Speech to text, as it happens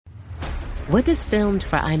What does filmed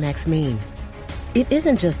for IMAX mean? It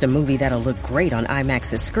isn't just a movie that'll look great on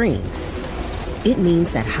IMAX's screens. It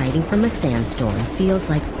means that hiding from a sandstorm feels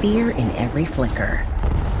like fear in every flicker.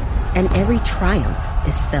 And every triumph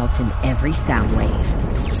is felt in every sound wave.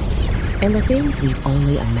 And the things we've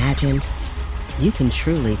only imagined, you can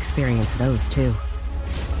truly experience those too.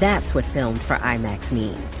 That's what filmed for IMAX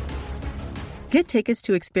means. Get tickets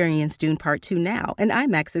to experience Dune Part 2 now and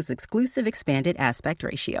IMAX's exclusive expanded aspect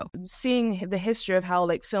ratio. Seeing the history of how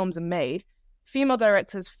like films are made, female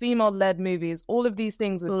directors, female-led movies, all of these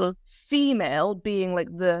things with female being like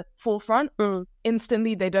the forefront,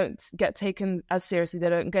 instantly they don't get taken as seriously. They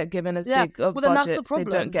don't get given as big of budgets. That's the problem,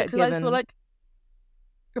 they don't get because given. I feel like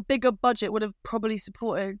a bigger budget would have probably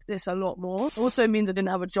supported this a lot more. It also means I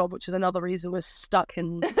didn't have a job, which is another reason we're stuck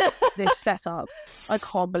in this setup. I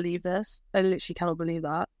can't believe this. I literally cannot believe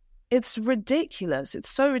that. It's ridiculous. It's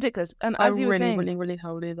so ridiculous. And I as you were saying, really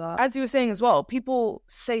can't believe that. As you were saying as well, people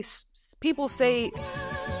say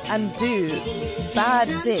and do bad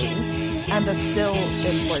things and are still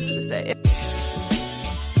employed to this day.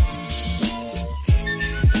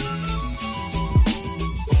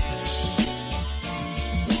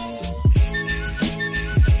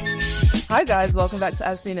 Hi guys, welcome back to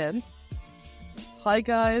I've Seen It. Hi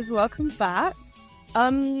guys, welcome back.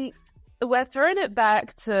 We're throwing it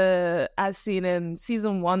back to As Seen in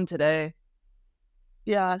season 1 today.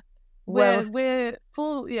 Yeah. We're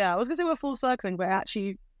full, I was gonna say we're full circling, but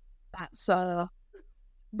actually that's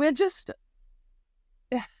we're just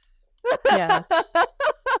yeah.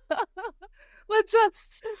 We're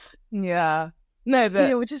just no,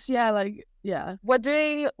 but we're just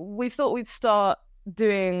we thought we'd start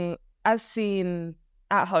doing As Seen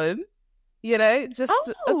at home, just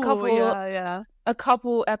a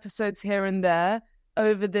couple episodes here and there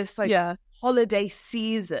over this holiday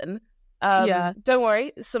season. Don't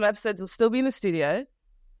worry, some episodes will still be in the studio,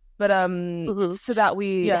 but so that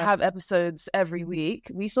we have episodes every week,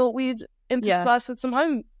 we thought we'd intersperse with some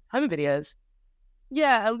home videos.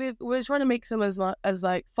 Yeah, and we're trying to make them as fun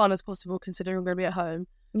as possible, considering we're going to be at home.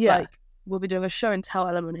 Yeah, like we'll be doing a show and tell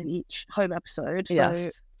element in each home episode. So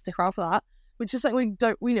stick around for that. Which is we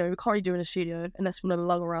can't really do in a studio unless we want to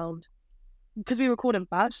lug around, because we record in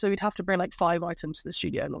batch, so we'd have to bring 5 items to the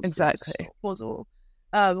studio. Exactly. Also,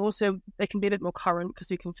 they can be a bit more current because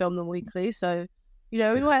we can film them weekly. So, we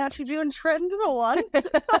might actually be on trend for once.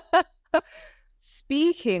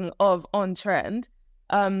 Speaking of on trend,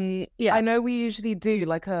 I know we usually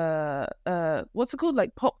do a what's it called,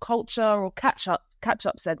 pop culture or catch up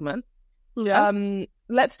segment. Yeah.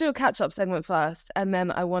 Let's do a catch up segment first, and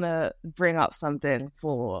then I want to bring up something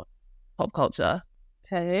for pop culture.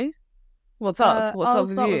 Okay. What's up? I'll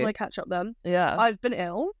start with my catch up then. Yeah. I've been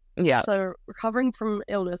ill. Yeah. So recovering from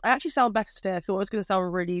illness. I actually sound better today. I thought I was going to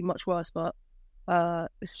sound really much worse, but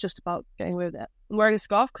it's just about getting away with it. I'm wearing a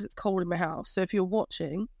scarf because it's cold in my house. So if you're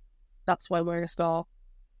watching, that's why I'm wearing a scarf.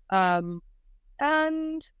 And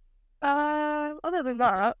other than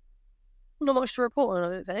that, not much to report on,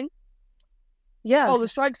 I don't think. Yeah. Oh, the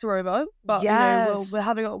strikes are over, but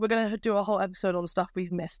we're going to do a whole episode on stuff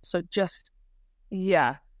we've missed. So just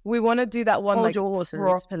we want to do that one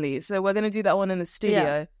properly. So we're going to do that one in the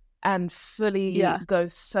studio and fully go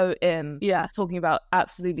so in, talking about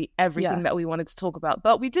absolutely everything that we wanted to talk about.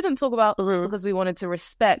 But we didn't talk about because we wanted to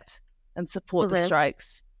respect and support the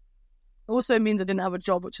strikes. Also means I didn't have a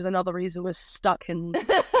job, which is another reason we're stuck in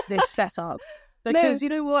this setup. Because you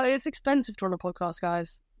know what? It's expensive to run a podcast,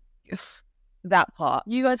 guys. Yes. That part.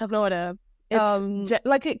 You guys have no idea. It's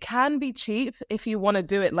it can be cheap if you want to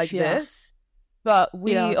do it this. But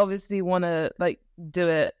we obviously want to do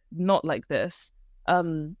it not like this.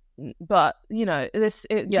 But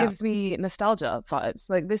it gives me nostalgia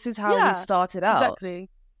vibes. This is how we started out.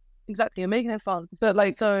 Exactly. You're making it fun. But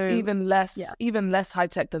even less high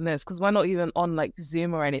tech than this, because we're not even on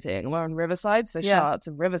Zoom or anything. We're on Riverside, so shout out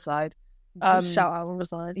to Riverside. Shout out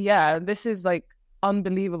Riverside. Yeah, this is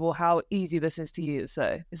unbelievable how easy this is to use.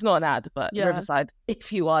 So it's not an ad, but Riverside,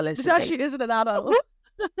 if you are listening. This actually isn't an ad.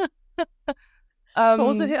 But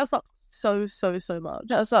also hit us up so much.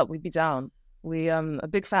 Hit us up, we'd be down. We are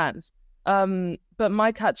big fans. But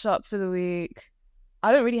my catch up for the week,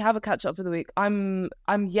 I don't really have a catch up for the week. I'm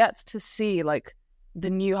yet to see the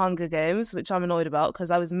new Hunger Games, which I'm annoyed about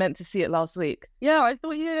because I was meant to see it last week. Yeah, I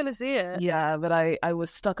thought you were gonna see it. Yeah, but I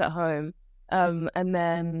was stuck at home. And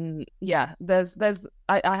then I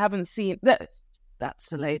haven't seen that. That's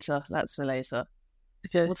for later.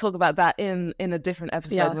 Okay. We'll talk about that in a different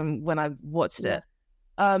episode when I've watched it.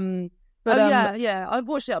 I've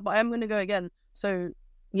watched it, but I'm going to go again. So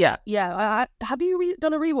have you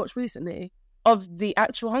done a rewatch recently of the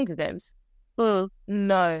actual Hunger Games?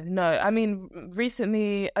 No. I mean,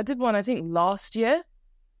 recently, I did one, I think, last year,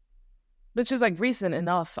 which was like recent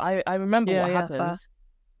enough. I remember what happens.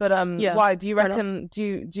 Fair. But why? Do you reckon,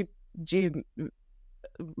 do you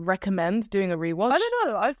recommend doing a rewatch? I don't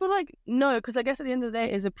know. I feel like, no, because I guess at the end of the day,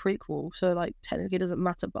 it is a prequel. So, like, technically it doesn't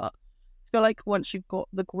matter. But I feel like once you've got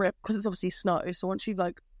the grip, because it's obviously snow. So once you've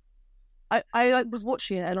like, I like was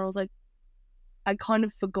watching it and I was like, I kind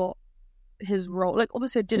of forgot his role. Like,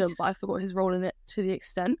 obviously I didn't, but I forgot his role in it to the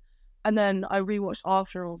extent. And then I rewatched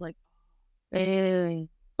after and I was like,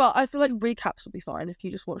 But I feel like recaps would be fine if you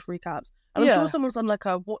just watch recaps. And I'm sure someone's done like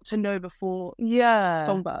a what to know before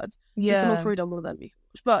Songbirds. So someone's probably done one of them.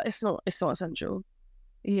 But it's not essential.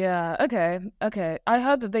 Yeah, okay. I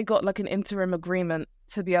heard that they got like an interim agreement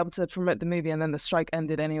to be able to promote the movie and then the strike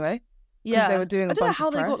ended anyway. Yeah. They were doing a bunch of press. I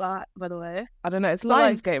don't know how they got that, by the way. I don't know. It's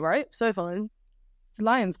Lionsgate, right? So fun. It's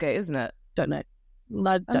Lionsgate, isn't it? Don't know.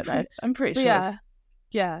 I don't know. I'm pretty sure.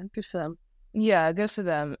 Yeah, good for them. Yeah, good for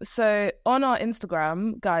them. So on our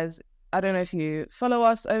Instagram, guys, I don't know if you follow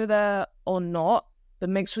us over there or not, but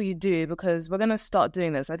make sure you do because we're going to start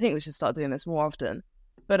doing this. I think we should start doing this more often.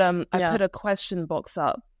 But I put a question box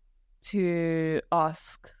up to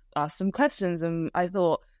ask us some questions. And I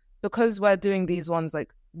thought because we're doing these ones,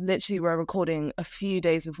 like literally we're recording a few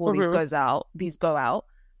days before these go out.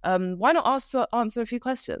 Why not answer a few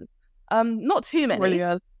questions? Not too many.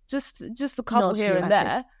 Really, just a couple here and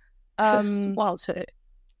there. Wild too.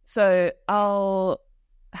 So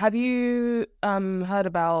have you heard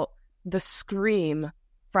about the Scream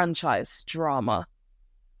franchise drama?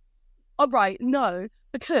 Oh, right, no,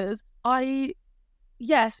 because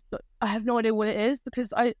yes, but I have no idea what it is because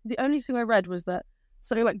the only thing I read was that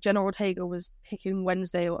something like Jenna Ortega was picking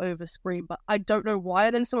Wednesday or over Scream, but I don't know why.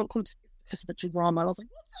 And then someone called it because of the drama, and I was like,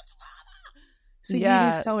 what's the drama? So you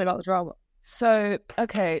need to tell me about the drama. So,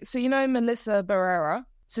 okay, so you know Melissa Barrera?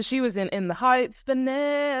 So she was in The Heights,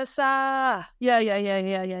 Vanessa. Yeah.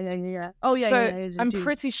 Oh, yeah, so I'm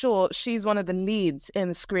pretty sure she's one of the leads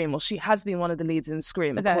in Scream, or she has been one of the leads in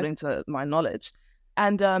Scream, according to my knowledge.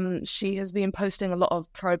 And she has been posting a lot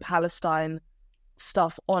of pro-Palestine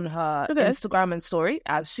stuff on her Instagram and story,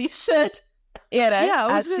 as she should. You know, yeah,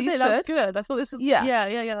 I was going to say, that's good. I thought this was...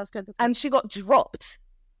 Yeah, that's good. And she got dropped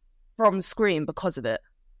from Scream because of it.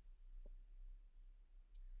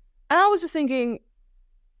 And I was just thinking...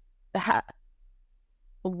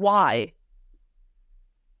 Why?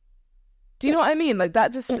 Do you know what I mean? Like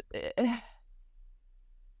that just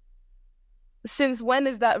since when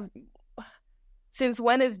is that? Since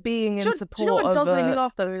when is being in support? Do you know what does make me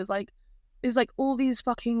laugh though? Is like all these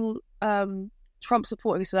fucking Trump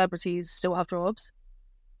supporting celebrities still have jobs.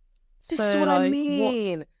 This is what I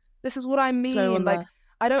mean. This is what I mean. So like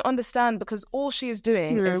I don't understand because all she is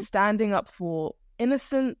doing is standing up for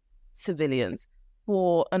innocent civilians.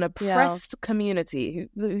 For an oppressed community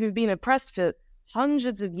who've been oppressed for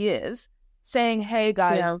hundreds of years, saying, hey,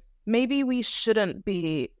 guys, maybe we shouldn't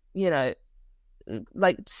be,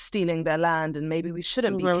 like stealing their land and maybe we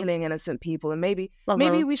shouldn't be killing innocent people and maybe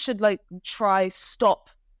we should like try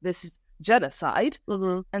stop this genocide.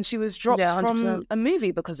 And she was dropped from a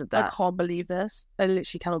movie because of that. I can't believe this. I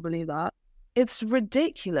literally cannot believe that. It's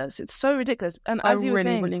ridiculous. It's so ridiculous. And as you were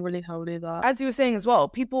saying, really can't believe that. As you were saying as well,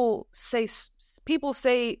 people say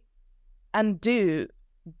and do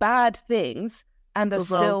bad things and are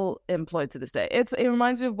still employed to this day. It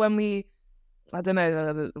reminds me of when I don't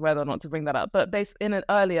know whether or not to bring that up, but based in an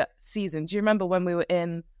earlier season. Do you remember when we were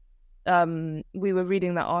in? We were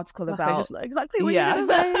reading that article about. I just know exactly what you're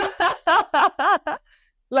saying.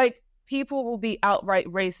 Like. People will be outright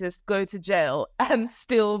racist, go to jail, and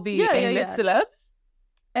still be A-list celebs.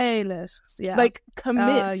 A-lists, yeah. Like,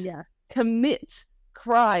 commit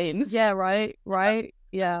crimes. Yeah, right,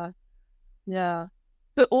 yeah.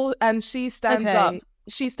 And she stands up.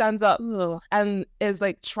 She stands up and is,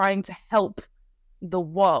 like, trying to help the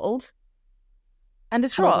world. And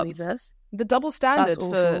it's dropped. The double standard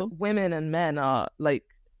for women and men are, like,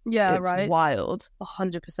 it's wild.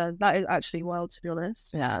 100%. That is actually wild, to be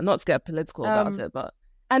honest. Yeah, not to get political about it, but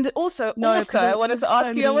and also I wanted to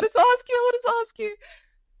ask you,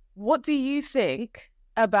 what do you think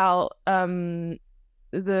about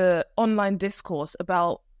the online discourse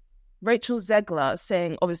about Rachel Zegler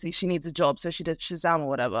saying obviously she needs a job, so she did Shazam or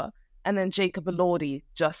whatever, and then Jacob Elordi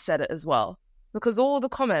just said it as well because all the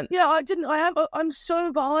comments. Yeah, I'm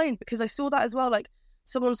so behind because I saw that as well. Like.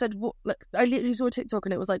 Someone said, I literally saw a TikTok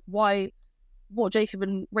and it was like, what Jacob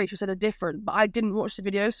and Rachel said are different, but I didn't watch the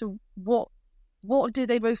video. So what did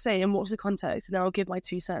they both say and what's the context? And I'll give my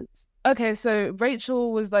 2 cents. Okay, so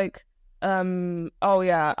Rachel was like, I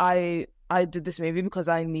I did this movie because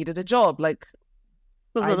I needed a job. Like,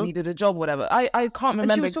 I needed a job, whatever. I can't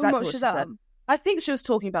remember exactly what she said. I think she was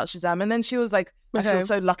talking about Shazam. And then she was like, I feel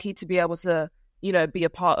so lucky to be able to, you know, be a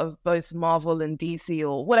part of both Marvel and DC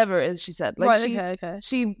or whatever it is she said. Like,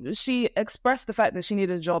 she expressed the fact that she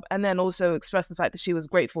needed a job, and then also expressed the fact that she was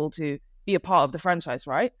grateful to be a part of the franchise,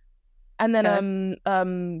 right? And then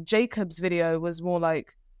Jacob's video was more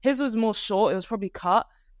like, his was more short. It was probably cut.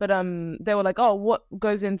 But they were like, oh, what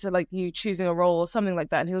goes into like you choosing a role or something like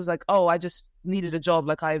that? And he was like, oh, I just needed a job.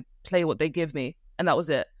 Like, I play what they give me. And that was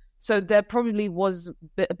it. So there probably was a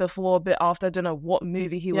bit before, a bit after. I don't know what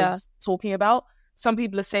movie he was talking about. Some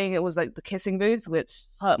people are saying it was like The Kissing Booth, which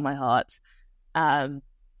hurt my heart.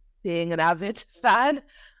 Being an avid fan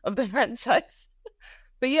of the franchise.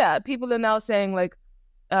 But yeah, people are now saying like,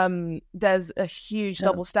 there's a huge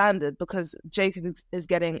double standard because Jacob is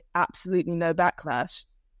getting absolutely no backlash.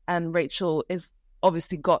 And Rachel is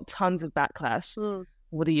obviously got tons of backlash.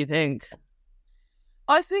 What do you think?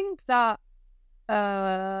 I think that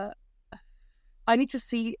I need to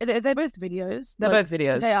see. They're both videos. They're both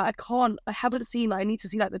videos. I haven't seen. Like, I need to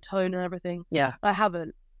see like the tone and everything. Yeah, I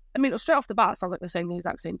haven't. I mean, straight off the bat, it sounds like they're saying the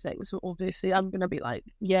exact same thing. So obviously, I'm gonna be like,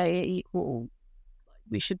 yeah, equal.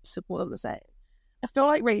 We should support them the same. I feel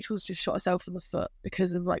like Rachel's just shot herself in the foot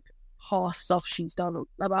because of like past stuff she's done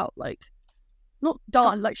about like. Not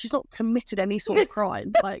done, like she's not committed any sort of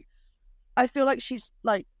crime. Like, I feel like she's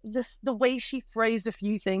like the way she phrased a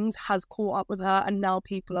few things has caught up with her, and now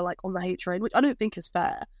people are like on the hate train, which I don't think is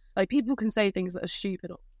fair. Like, people can say things that are stupid,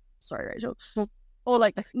 or sorry, Rachel, or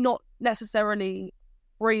like not necessarily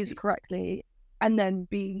phrased correctly, and then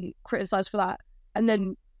be criticized for that, and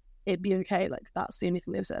then it'd be okay. Like, that's the only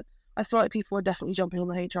thing they've said. I feel like people are definitely jumping on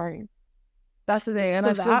the hate train. That's the thing,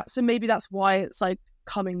 and so maybe that's why it's like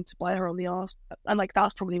coming to bite her on the arse, and like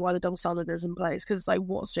that's probably why the double standard is in place, because it's like,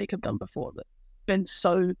 what's Jacob done before that's been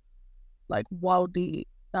so like wildly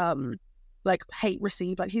like hate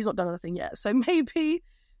received? Like, he's not done anything yet, so maybe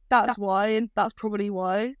that's why, and that's probably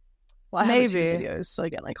why. Well, I haven't seen videos, so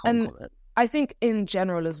again, I can't comment. I think in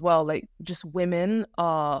general as well, like, just women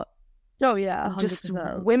are 100%. Just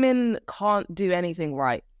women can't do anything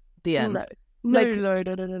right at the end. No.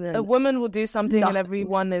 A woman will do something and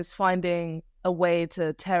everyone is finding a way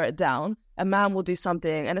to tear it down. A man will do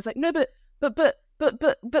something and it's like, no, but no,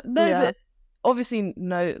 but obviously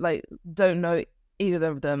no, like, don't know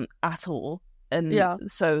either of them at all, and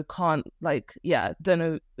so can't don't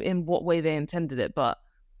know in what way they intended it. But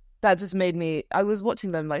that just made me, I was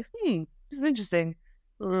watching them like, this is interesting.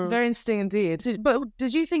 Very interesting indeed.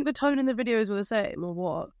 Did you think the tone in the videos were the same, or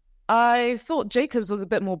what? I thought Jacob's was a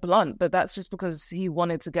bit more blunt, but that's just because he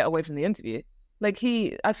wanted to get away from the interview. Like,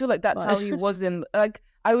 I feel like that's how he was in, like,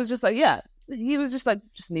 I was just like, he was just like,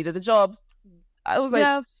 just needed a job. I was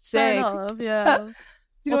like, fair enough, yeah.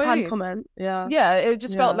 You know what I mean? Comment, yeah. It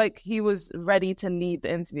just felt like he was ready to lead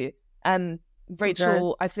the interview, and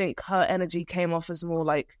Rachel, I think her energy came off as more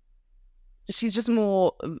like, she's just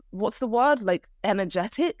more, what's the word? Like,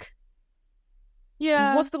 energetic.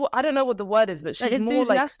 Yeah. I don't know what the word is, but she's more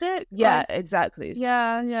like enthusiastic. Yeah, exactly.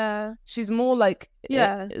 Yeah. She's more like she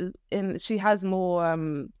has more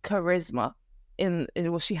charisma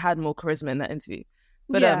she had more charisma in that interview.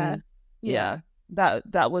 But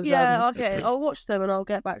that was okay. I'll watch them and I'll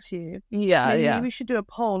get back to you. Maybe we should do a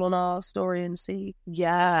poll on our story and see.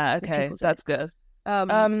 Yeah, okay, that's good.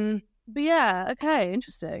 But yeah, okay,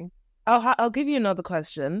 interesting. I'll give you another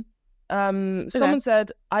question. Someone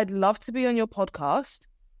said, I'd love to be on your podcast.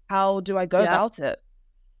 How do I go about it?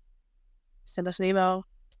 Send us an email.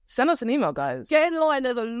 Send us an email, guys. Get in line.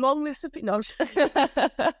 There's a long list of people.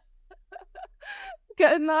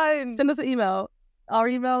 Get in line. Send us an email. Our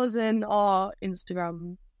email is in our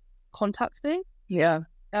Instagram contact thing. Yeah.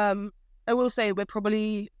 I will say we're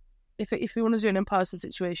probably, if we want to do an in-person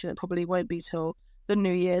situation, it probably won't be till the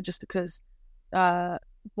new year, just because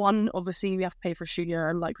one, obviously we have to pay for a studio,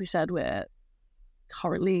 and like we said, we're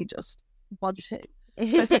currently just budgeting.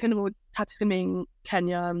 But second of all, Tati's gonna be in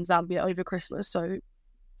Kenya and Zambia over Christmas, so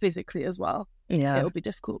physically as well, it'll be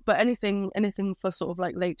difficult. But anything for sort of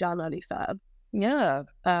like late Jan, early Feb. Yeah.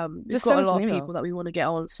 We've got a lot of people that we want to get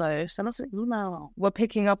on, so send us an email. We're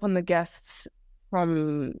picking up on the guests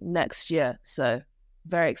from next year, so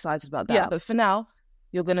very excited about that. But for now,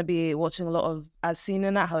 you're going to be watching a lot of As Seen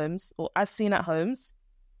at Homes,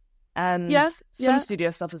 and some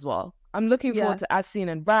studio stuff as well. I'm looking forward to As Seen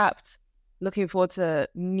and Wrapped, looking forward to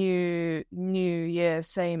new year,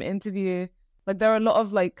 same interview. Like, there are a lot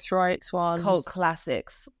of like Strikes ones, cult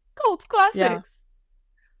classics. Yeah.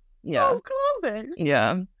 Yeah. Cult classics.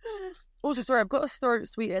 Yeah. Also, sorry, I've got a throat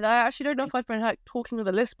sweetened. I actually don't know if I've been talking with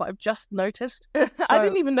a list, but I've just noticed. So... I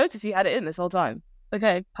didn't even notice you had it in this whole time.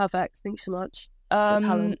 Okay, perfect. Thank you so much.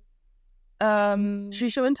 Talent. Should we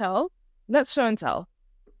show and tell? Let's show and tell.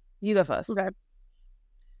 You go first. Okay.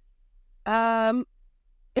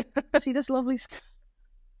 See this lovely.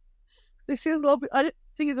 This is lovely. I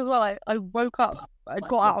think it as well. I woke up. I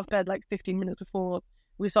got out of bed like 15 minutes before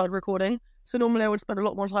we started recording. So normally I would spend a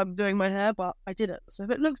lot more time doing my hair, but I didn't. So if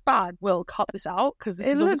it looks bad, we'll cut this out because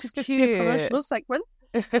this looks just a promotional segment.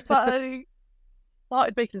 But I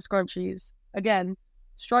started making scrunchies again.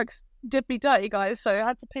 Strikes did me dirty, guys. So I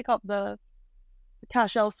had to pick up the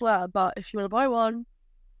cash elsewhere. But if you want to buy one,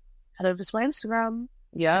 head over to my Instagram.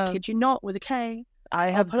 Yeah, I kid you not, with a K. I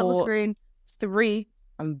have put it on the screen. 3.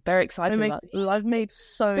 I'm very excited about it. I've made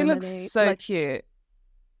so many. It looks so cute.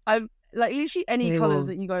 I've literally any colours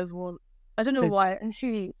that you guys want. I don't know why. And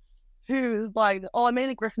who is buying? I made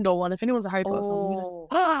a Gryffindor one. If anyone's a Harry Potter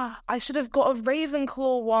fan, I should have got a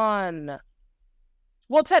Ravenclaw one.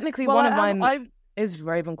 Well, technically, one of mine is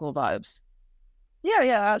Ravenclaw vibes. Yeah,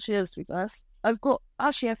 actually is, to be honest. I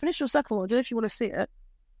finished your second one. I don't know if you want to see it.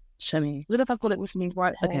 Show me. I don't know if I've got it with me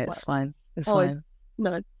right here. Okay, it's fine. It's fine.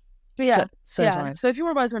 No. But yeah. Fine. So if you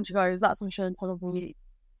want to buy scrunchie, guys, that's my show and tell of the week.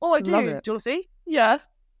 Oh, I do. Do you want to see? Yeah.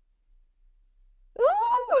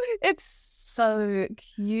 Ooh, it's so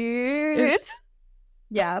cute.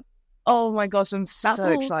 Yeah. Oh my gosh, I'm so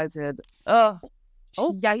excited.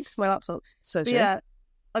 Yikes, my laptop. So true. Yeah.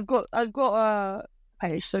 I've got a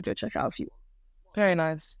page, so go check it out if you want. Very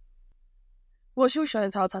nice. What's your show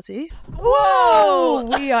and tell, Tati? Whoa!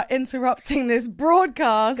 We are interrupting this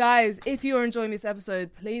broadcast. Guys, if you're enjoying this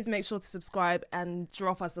episode, please make sure to subscribe and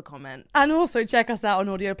drop us a comment. And also check us out on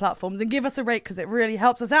audio platforms and give us a rate because it really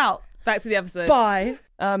helps us out. Back to the episode. Bye.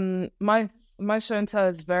 My show and tell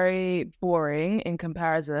is very boring in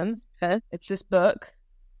comparison. Okay. It's this book.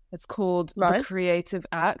 It's called The Creative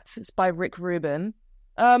Act. It's by Rick Rubin.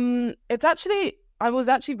 It's actually, I was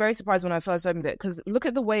actually very surprised when I first opened it because look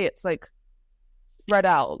at the way it's like spread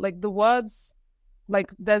out. Like the words,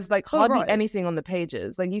 like there's like hardly anything on the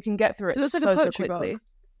pages. Like you can get through it so quickly. Book.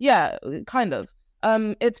 Yeah, kind of.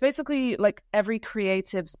 It's basically like every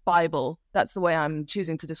creative's Bible. That's the way I'm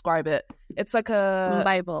choosing to describe it. It's like a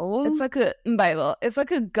Bible. It's like a Bible. It's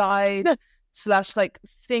like a guide / like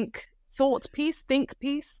think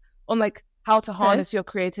piece on like how to harness your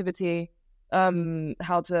creativity,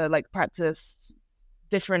 how to like practice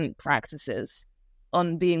different practices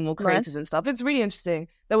on being more creative and stuff. It's really interesting.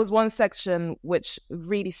 There was one section which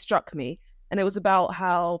really struck me, and it was about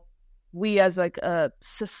how we as like a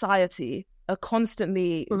society are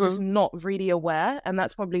constantly just not really aware, and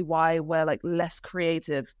that's probably why we're like less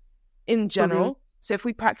creative in general. So if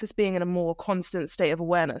we practice being in a more constant state of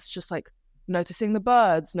awareness, just like noticing the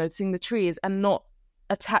birds, noticing the trees, and not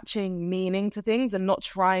attaching meaning to things, and not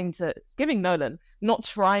trying to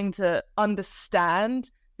understand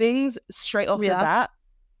things straight off the bat,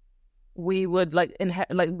 we would like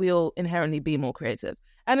we'll inherently be more creative.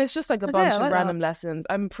 And it's just like a bunch of random lessons.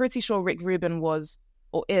 I'm pretty sure Rick Rubin was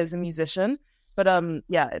or is a musician, but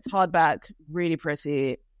it's hardback, really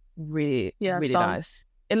pretty, really nice.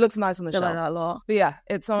 It looks nice on the shelf. Like that a lot. But yeah,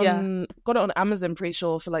 it's on got it on Amazon pretty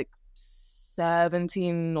sure for like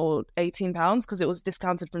 17 or 18 pounds because it was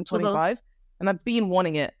discounted from 25, and I've been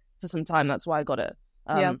wanting it for some time. That's why I got it.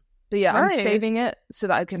 But yeah, I'm saving it so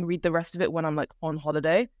that I can read the rest of it when I'm like on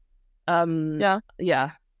holiday. But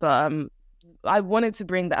I wanted to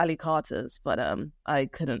bring the Ali Carters, but I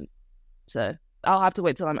couldn't, so I'll have to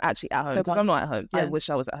wait till I'm actually at home because I'm not at home. I wish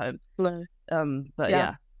I was at home. No.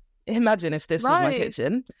 But imagine if this was my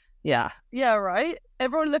kitchen. Right.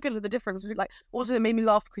 Everyone looking at the difference. Like, also it made me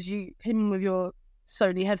laugh because you came in with your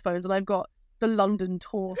Sony headphones, and I've got the London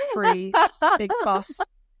Tour free big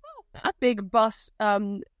bus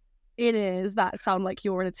in-ears that sound like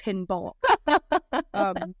you're in a tin box.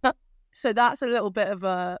 So that's a little bit of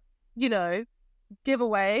a,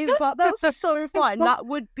 giveaway, but that's so fine. That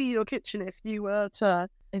would be your kitchen if you were to...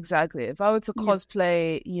 Exactly. If I were to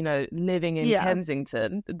cosplay, living in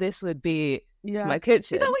Kensington, this would be my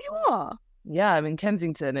kitchen. Is that where you are? Yeah, I'm in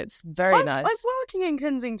Kensington. It's very nice. I'm working in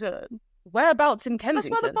Kensington. Whereabouts in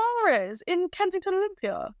Kensington? That's where the bar is, in Kensington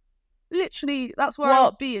Olympia. Literally, that's where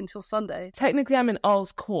I'll be until Sunday. Technically, I'm in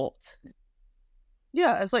Earl's Court.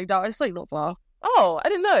 Yeah, it's like not far. Oh, I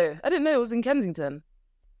didn't know it was in Kensington.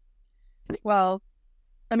 Well,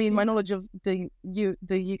 I mean, my knowledge of the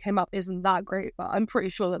UK map isn't that great, but I'm pretty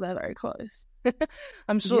sure that they're very close.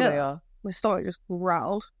 I'm sure they are. My stomach just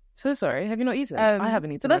growled. So sorry, have you not eaten? I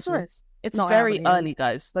haven't eaten. But that's nice. It's very early,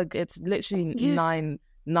 guys. Like it's literally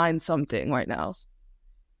 9 something right now.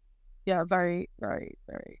 Yeah, very, very,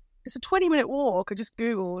 very. It's a 20-minute walk. I just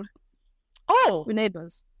Googled. Oh! We're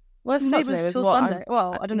neighbours. We're neighbours till Sunday.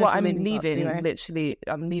 Well, I don't know if I'm leaving, leaving, anyway. literally,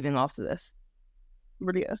 I'm leaving after this.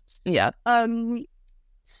 Really good. Yeah.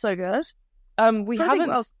 So good. We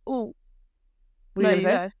haven't... Oh. No, you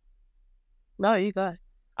go. No, you go.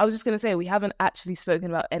 I was just going to say, we haven't actually spoken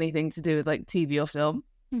about anything to do with, like, TV or film.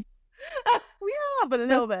 We have, but a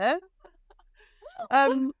little bit.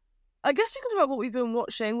 I guess we can talk about what we've been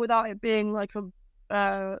watching without it being like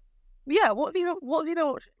a... what have you been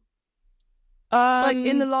watching? Like,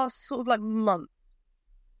 in the last sort of, like, month.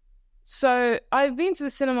 So, I've been to the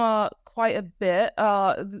cinema quite a bit.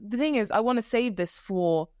 The thing is, I want to save this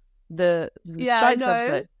for the Strikes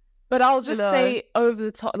episode. But I'll just say over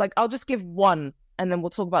the top, like, I'll just give one, and then we'll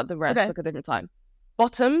talk about the rest like a different time.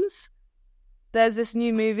 Bottoms. There's this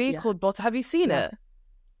new movie called Bottoms. Have you seen it?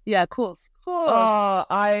 Yeah, of course. Oh,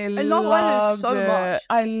 I love Io so much.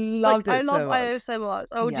 I loved it so much. I love Io so much.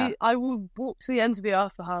 I will walk to the ends of the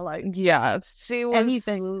earth for her. Like, yeah, she was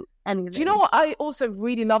anything. Do you know what I also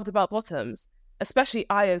really loved about Bottoms, especially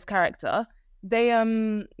Io's character?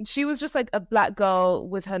 She was just like a black girl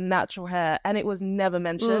with her natural hair, and it was never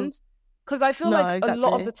mentioned. Because I feel a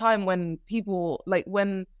lot of the time when people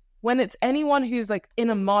when it's anyone who's like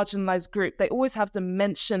in a marginalized group, they always have to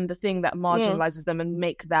mention the thing that marginalizes them and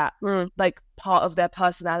make that like part of their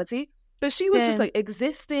personality. But she was just like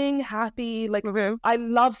existing, happy. Like I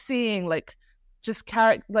love seeing like just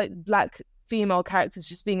black female characters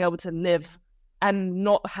just being able to live and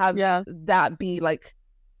not have that be like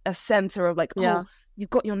a center of like, oh,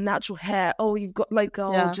 you've got your natural hair. Oh, you've got like,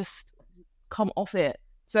 just come off it.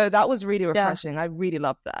 So that was really refreshing. I really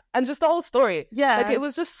loved that. And just the whole story. Yeah. Like, it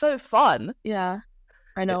was just so fun. Yeah.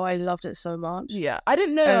 I know. I loved it so much. Yeah. I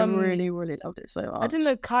didn't know. I really, really loved it so much. I didn't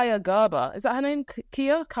know Kaya Gerber. Is that her name?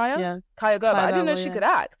 Kaya? Yeah. Kaya Gerber. I didn't know she could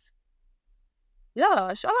act. Yeah. I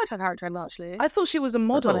liked her character actually. I thought she was a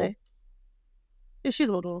model. Yeah, she's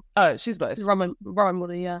a model. Oh, she's both. She's running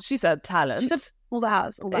model, yeah. She said talent. She said all the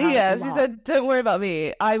hats. Yeah, she said, don't worry about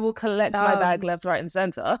me. I will collect my bag left, right, and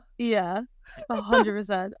centre. Yeah.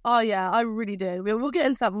 100%. Oh yeah, I really did. We'll get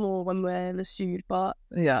into that more when we're in the studio, but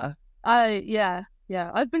yeah, I've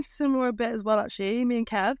been to cinema a bit as well actually. Me and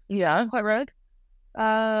Kev, quite rogue.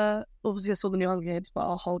 Obviously I saw the new Hunger Games, but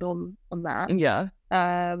I'll hold on that. Yeah.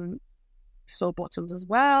 Saw Bottoms as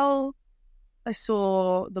well. I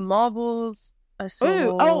saw the Marvels. I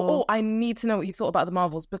saw. Oh! I need to know what you thought about the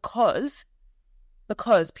Marvels because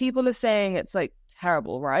people are saying it's like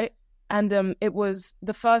terrible, right? And it was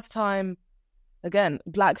the first time. Again,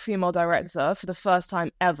 black female director for the first time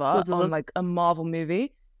ever on like a Marvel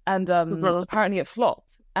movie, and apparently it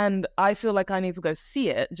flopped. And I feel like I need to go see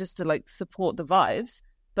it just to like support the vibes.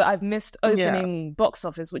 But I've missed opening box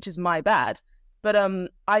office, which is my bad. But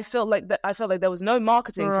I felt like there was no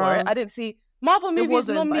marketing for it. I didn't see Marvel movies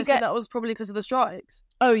normally I think that was probably because of the strikes.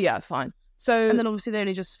 Oh yeah, fine. So and then obviously they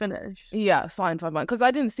only just finished. Yeah, fine. Because I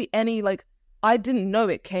didn't see any like I didn't know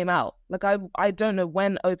it came out. Like I don't know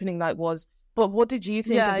when opening night was. But what did you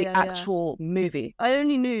think of the actual movie? I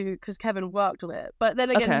only knew because Kevin worked on it. But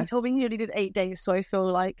then again, he told me he only did 8 days, so I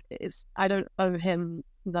feel like I don't owe him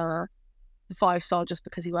the 5-star just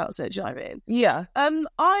because he works it. Do you know what I mean? Yeah.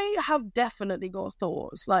 I have definitely got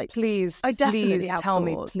thoughts. Like, please, I definitely have tell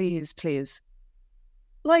thoughts. Me, please.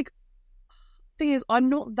 Like, thing is, I'm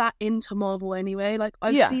not that into Marvel anyway. Like,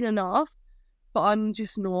 I've seen enough, but I'm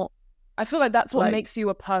just not. I feel like that's what makes you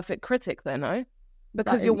a perfect critic, though, no?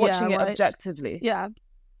 Because you're watching it objectively. Yeah.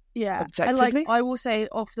 Objectively? And like I will say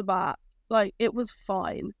off the bat, like it was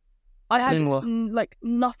fine. I had like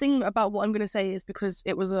nothing about what I'm going to say is because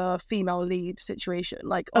it was a female lead situation.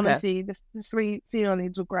 Like honestly, the 3 female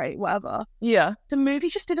leads were great, whatever. Yeah. The movie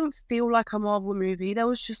just didn't feel like a Marvel movie. There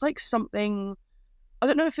was just like something, I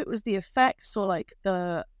don't know if it was the effects or like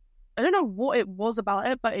I don't know what it was about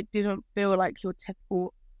it, but it didn't feel like your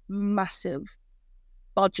typical massive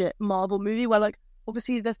budget Marvel movie where like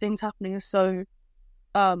obviously the things happening are so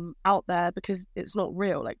out there because it's not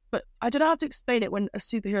real. Like, but I don't know how to explain it when a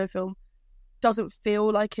superhero film doesn't feel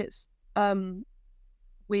like it's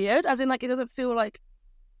weird, as in like it doesn't feel like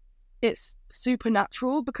it's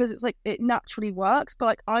supernatural because it's like it naturally works. But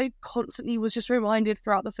like I constantly was just reminded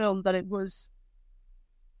throughout the film that it was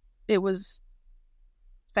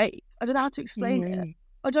fake. I don't know how to explain it.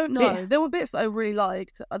 I don't know. Yeah. There were bits that I really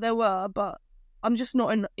liked. There were, but I'm just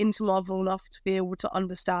not into Marvel enough to be able to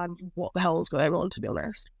understand what the hell is going on, to be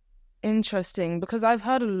honest. Interesting, because I've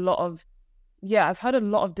heard a lot of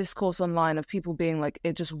discourse online of people being like,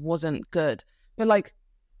 it just wasn't good. But like,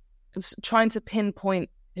 trying to pinpoint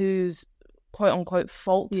who's quote unquote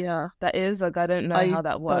fault that is? Like, I don't know how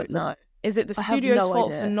that works. Don't know. Is it the studio's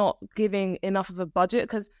fault for not giving enough of a budget?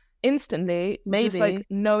 Because instantly, just like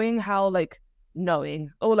knowing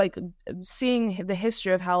or like seeing the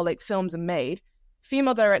history of how like films are made,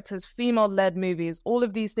 female directors, female-led movies, all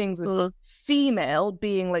of these things with female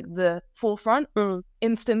being like the forefront,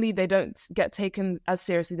 instantly they don't get taken as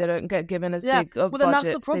seriously. They don't get given as big of budgets.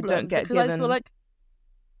 That's the problem, they don't get given. I feel like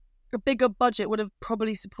a bigger budget would have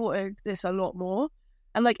probably supported this a lot more.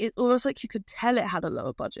 And like it's almost like you could tell it had a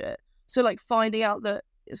lower budget. So like finding out that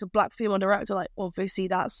it's a black female director, like obviously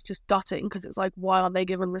that's just gutting, because it's like, why aren't they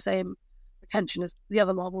given the same attention as the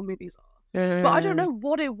other Marvel movies are? But I don't know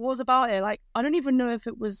what it was about it. Like, I don't even know if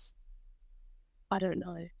it was. I don't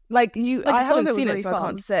know. Like I haven't seen it, so I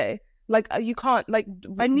can't say. Like you can't. Like,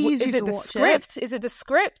 I need you to watch it. Is it the script? Is it the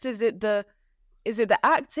script? Is it the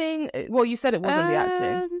acting? Well, you said it wasn't the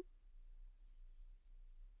acting.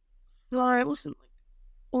 No, it wasn't.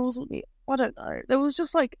 I don't know. There was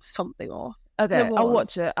just like something off. Okay, I'll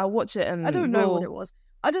watch it. And I don't know what it was.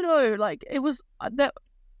 I don't know. Like it was.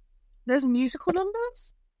 There's musical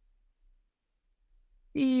numbers.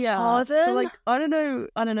 Yeah. Pardon? So like I don't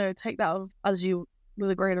know. Take that as you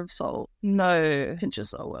with a grain of salt. No. Pinch of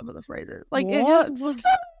salt, whatever the phrase is. Like it just was.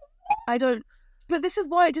 I don't. But this is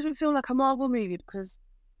why it didn't feel like a Marvel movie, because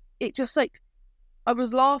it just like I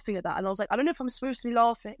was laughing at that, and I was like, I don't know if I'm supposed to be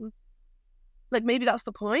laughing. Like maybe that's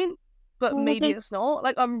the point, but maybe it's not.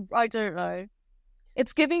 Like I don't know.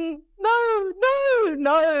 It's giving no.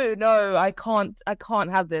 I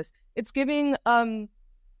can't have this. It's giving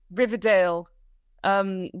Riverdale.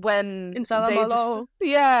 When in Salamalo.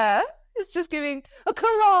 It's just giving a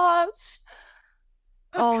collage.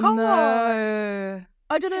 No.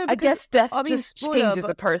 I don't know. I guess death just changes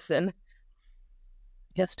a person.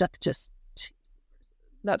 Yes, death just.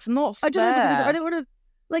 That's not fair. I don't know, because I don't want to.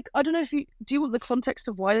 Like, I don't know if do you want the context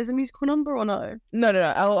of why there's a musical number or no? No.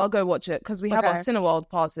 I'll go watch it, because we have our Cineworld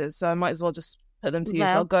passes, so I might as well just put them to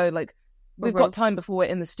use. So I'll go like. We've got time before we're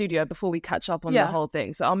in the studio, before we catch up on the whole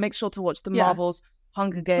thing. So I'll make sure to watch the Marvels,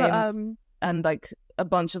 Hunger Games, and like a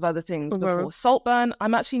bunch of other things before. Saltburn,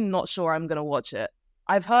 I'm actually not sure I'm going to watch it.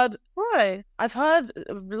 I've heard a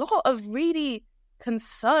lot of really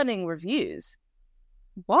concerning reviews.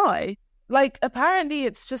 Why? Like, apparently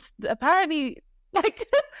like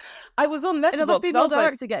I was on Letterboxd. Another female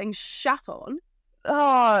director getting shat on.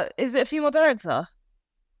 Is it a female director?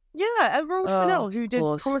 Yeah, and Rose Fennell, who did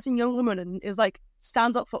Promising Young Woman and is like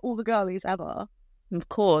stands up for all the girlies ever. Of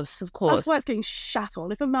course. That's why it's getting shat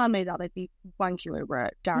on. If a man made that, they'd be wanking over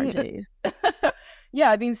it, guaranteed. Yeah,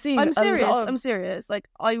 I've been seeing. I'm serious. Like,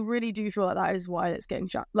 I really do feel like that is why it's getting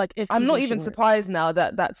shat. Like, if I'm not even surprised now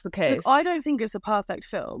that that's the case. Like, I don't think it's a perfect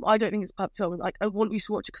film. Like, I want you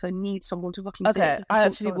to watch it because I need someone to fucking see it. Okay, I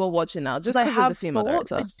actually will watch it now, just because of the female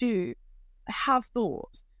director. I do. I have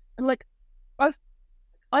thoughts, and like,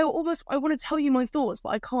 I want to tell you my thoughts,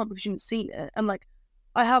 but I can't because you haven't seen it. And like,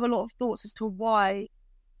 I have a lot of thoughts as to why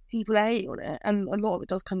people hate on it, and a lot of it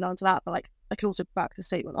does come down to that. But like, I can also back the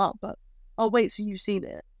statement up. But I'll wait till you've seen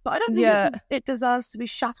it. But I don't think it deserves to be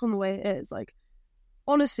shat on the way it is. Like,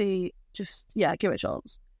 honestly, just give it a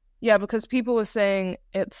chance. Yeah, because people were saying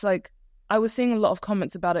it's like, I was seeing a lot of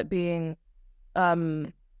comments about it being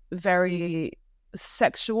very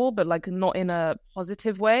sexual, but like not in a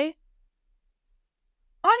positive way.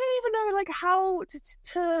 I don't even know like how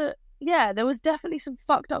to there was definitely some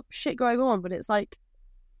fucked up shit going on, but it's like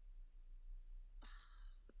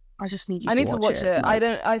I just need you to watch it. Like,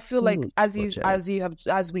 I feel like as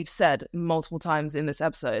we've said multiple times in this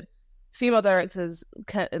episode, female directors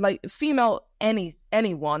can, like,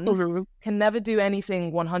 anyone can never do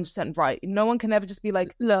anything 100% right. No one can ever just be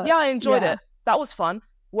like, I enjoyed it, that was fun.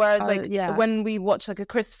 Whereas when we watch like a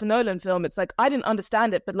Christopher Nolan film, it's like, I didn't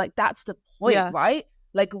understand it, but like that's the point, right?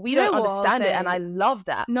 Like, we don't understand it, and I love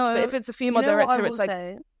that. No, but if it's a female director, it's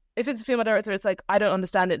like, if it's a female director, it's like, I don't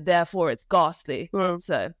understand it, therefore it's ghastly.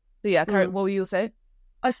 So, but yeah, Carrie, what were you say?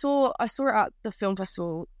 I saw it at the film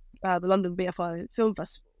festival, the London BFI Film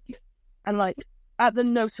Festival, and like at the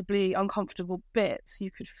notably uncomfortable bits,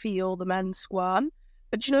 you could feel the men squirm.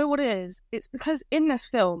 But do you know what it is? It's because in this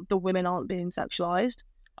film, the women aren't being sexualized,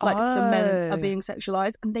 like the men are being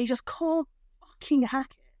sexualized, and they just can't fucking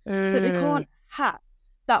hack it. But they can't hack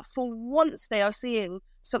that for once they are seeing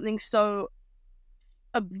something so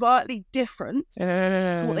overtly different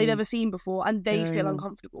to what they've ever seen before, and they feel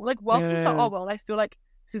uncomfortable. Like, welcome to our world. I feel like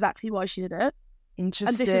it's exactly why she did it. Interesting.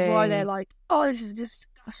 And this is why they're like, oh, this is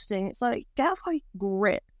disgusting. It's like, get out of my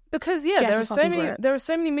grip. Because there are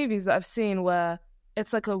so many movies that I've seen where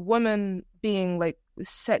it's like a woman being like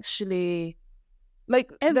sexually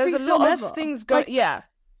Like, there's a lot of things going... Yeah.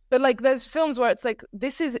 But, like, there's films where it's like,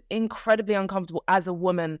 this is incredibly uncomfortable as a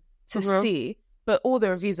woman to see, but all the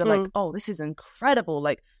reviews are like, oh, this is incredible.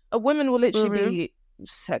 Like, a woman will literally be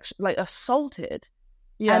assaulted.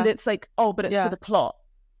 Yeah. And it's like, oh, but it's for the plot.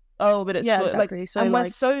 Oh, but it's for... Exactly. Like, so, and we're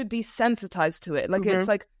so desensitized to it. Like, it's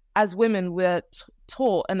like, as women, we're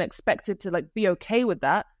taught and expected to, like, be okay with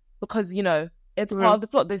that because, you know, it's part of the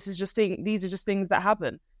plot. These are just things that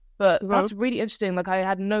happen. But that's really interesting. Like, I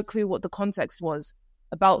had no clue what the context was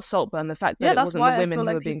about Saltburn, the fact that it wasn't the women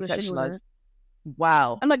who were being sexualized.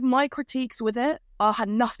 Wow. And, like, my critiques with it had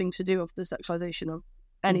nothing to do with the sexualization of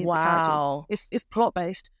any of the characters. It's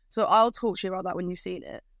plot-based. So I'll talk to you about that when you've seen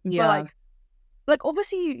it. Yeah. But, like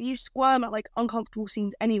obviously you squirm at, like, uncomfortable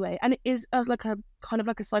scenes anyway. And it is, like, a kind of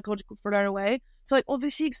like a psychological thriller in a way. So, like,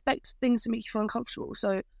 obviously you expect things to make you feel uncomfortable.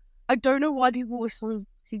 So I don't know why people were so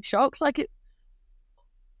shocked. Like, it...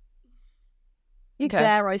 Okay.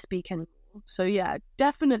 Dare I speak anymore? So yeah,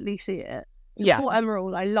 definitely see it. Support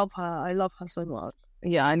Emerald. I love her so much.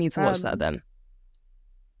 Yeah, I need to watch that then.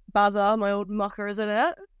 Baza, my old mucker, is in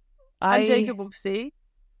it. And Jacob, obviously.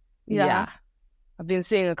 Yeah. I've been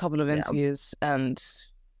seeing a couple of interviews and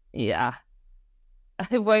I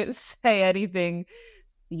won't say anything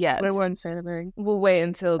yet. I won't say anything. We'll wait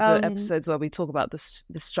until the episodes where we talk about the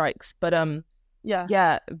strikes. But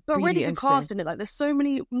but really good cast in it. Like, there's so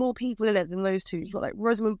many more people in it than those two. You've got, like,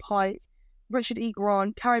 Rosamund Pike, Richard E.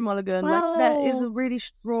 Grant, Carey Mulligan. Like, there is a really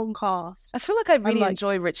strong cast. I feel like I really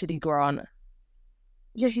enjoy Richard E. Grant.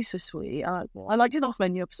 Yeah, he's so sweet. I liked his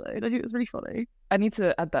off-menu episode. I think it was really funny. I need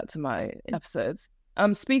to add that to my episodes.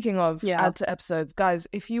 Speaking of add to episodes, guys,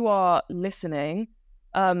 if you are listening,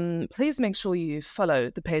 please make sure you follow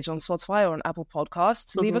the page on Spotify or on Apple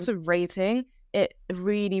Podcasts. Leave us a rating. It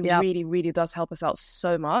really, really, really does help us out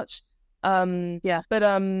so much. But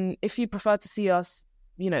if you prefer to see us,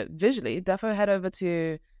 you know, visually, definitely head over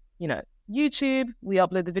to, you know, YouTube. We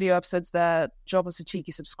upload the video episodes there. Drop us a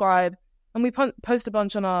cheeky subscribe. And we post a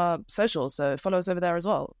bunch on our socials, so follow us over there as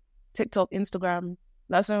well. TikTok, Instagram.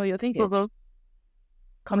 Let us know what you're thinking.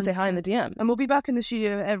 Come say hi in the DMs. And we'll be back in the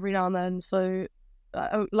studio every now and then. So,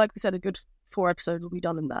 like we said, a good 4 episodes will be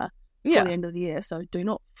done in there before the end of the year. So do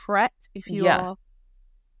not fret if you are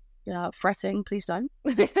fretting. Please don't.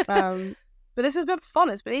 But this has been fun.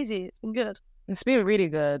 It's been easy. It's been good. It's been really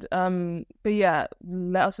good. But yeah,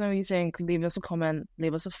 let us know what you think. Leave us a comment.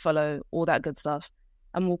 Leave us a follow. All that good stuff.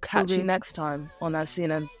 And we'll catch you next time on As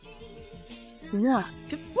Seen In. Yeah.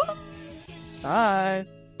 Bye.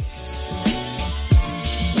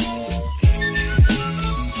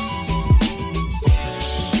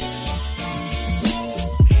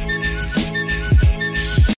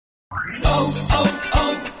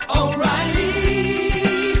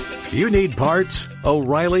 O'Reilly. You need parts?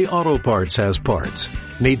 O'Reilly Auto Parts has parts.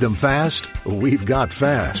 Need them fast? We've got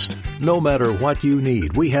fast. No matter what you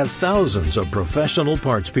need, we have thousands of professional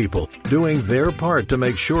parts people doing their part to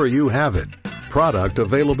make sure you have it. Product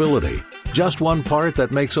availability. Just one part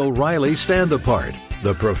that makes O'Reilly stand apart.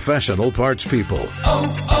 The professional parts people.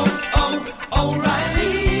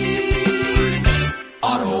 O'Reilly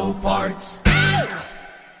Auto Parts.